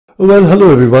Well,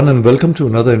 hello everyone and welcome to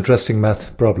another interesting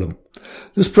math problem.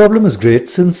 This problem is great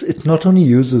since it not only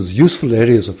uses useful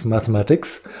areas of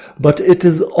mathematics, but it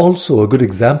is also a good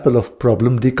example of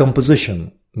problem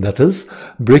decomposition, that is,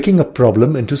 breaking a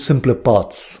problem into simpler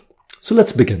parts. So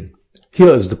let's begin.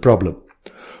 Here is the problem.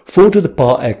 4 to the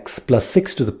power x plus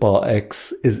 6 to the power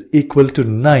x is equal to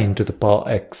 9 to the power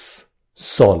x.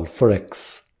 Solve for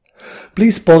x.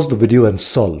 Please pause the video and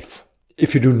solve.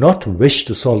 If you do not wish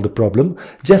to solve the problem,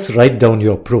 just write down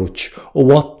your approach or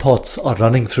what thoughts are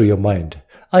running through your mind.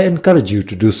 I encourage you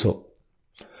to do so.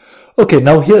 Okay,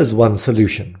 now here is one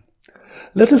solution.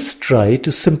 Let us try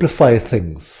to simplify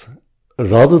things.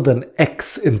 Rather than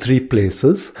x in 3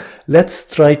 places, let's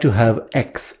try to have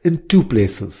x in 2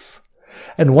 places.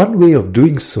 And one way of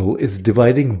doing so is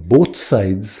dividing both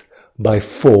sides by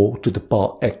 4 to the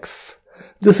power x.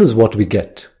 This is what we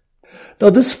get. Now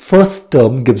this first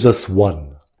term gives us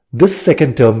 1. This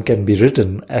second term can be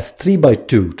written as 3 by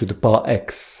 2 to the power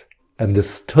x. And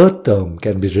this third term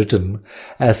can be written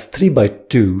as 3 by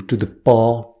 2 to the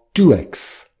power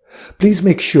 2x. Please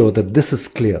make sure that this is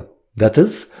clear. That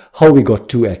is how we got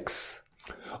 2x.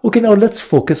 Okay, now let's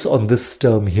focus on this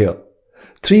term here.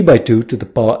 3 by 2 to the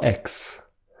power x.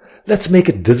 Let's make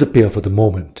it disappear for the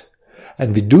moment.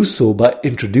 And we do so by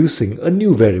introducing a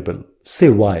new variable, say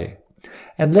y.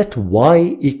 And let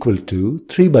y equal to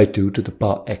 3 by 2 to the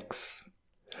power x.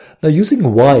 Now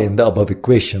using y in the above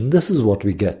equation, this is what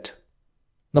we get.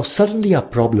 Now suddenly our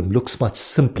problem looks much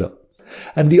simpler.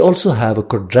 And we also have a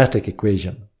quadratic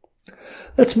equation.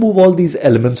 Let's move all these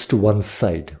elements to one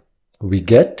side. We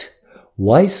get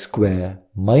y square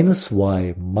minus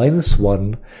y minus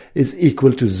 1 is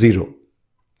equal to 0.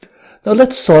 Now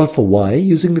let's solve for y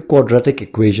using the quadratic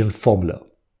equation formula.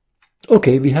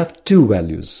 Okay, we have two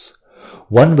values.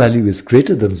 One value is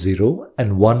greater than 0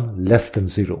 and one less than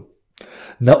 0.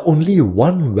 Now only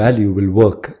one value will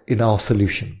work in our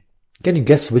solution. Can you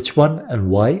guess which one and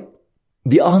why?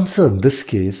 The answer in this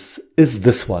case is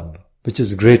this one, which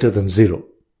is greater than 0.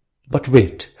 But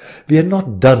wait, we are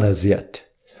not done as yet.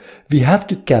 We have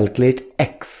to calculate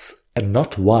x and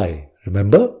not y,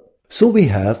 remember? So we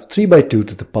have 3 by 2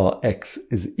 to the power x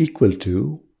is equal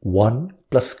to 1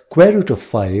 plus square root of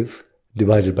 5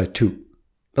 divided by 2.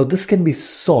 Now this can be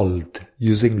solved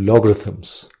using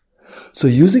logarithms. So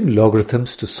using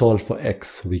logarithms to solve for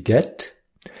x, we get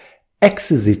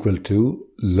x is equal to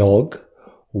log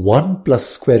 1 plus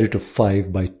square root of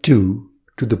 5 by 2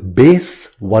 to the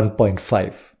base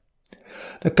 1.5.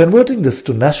 Now converting this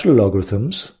to natural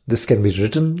logarithms, this can be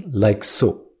written like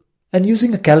so. And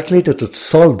using a calculator to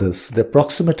solve this, the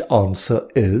approximate answer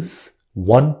is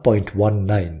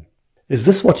 1.19. Is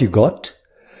this what you got?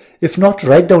 If not,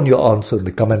 write down your answer in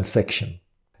the comment section.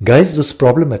 Guys, this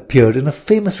problem appeared in a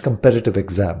famous competitive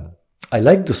exam. I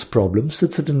like this problem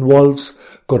since it involves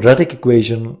quadratic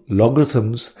equation,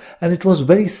 logarithms, and it was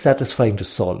very satisfying to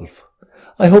solve.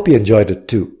 I hope you enjoyed it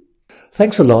too.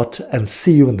 Thanks a lot and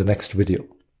see you in the next video.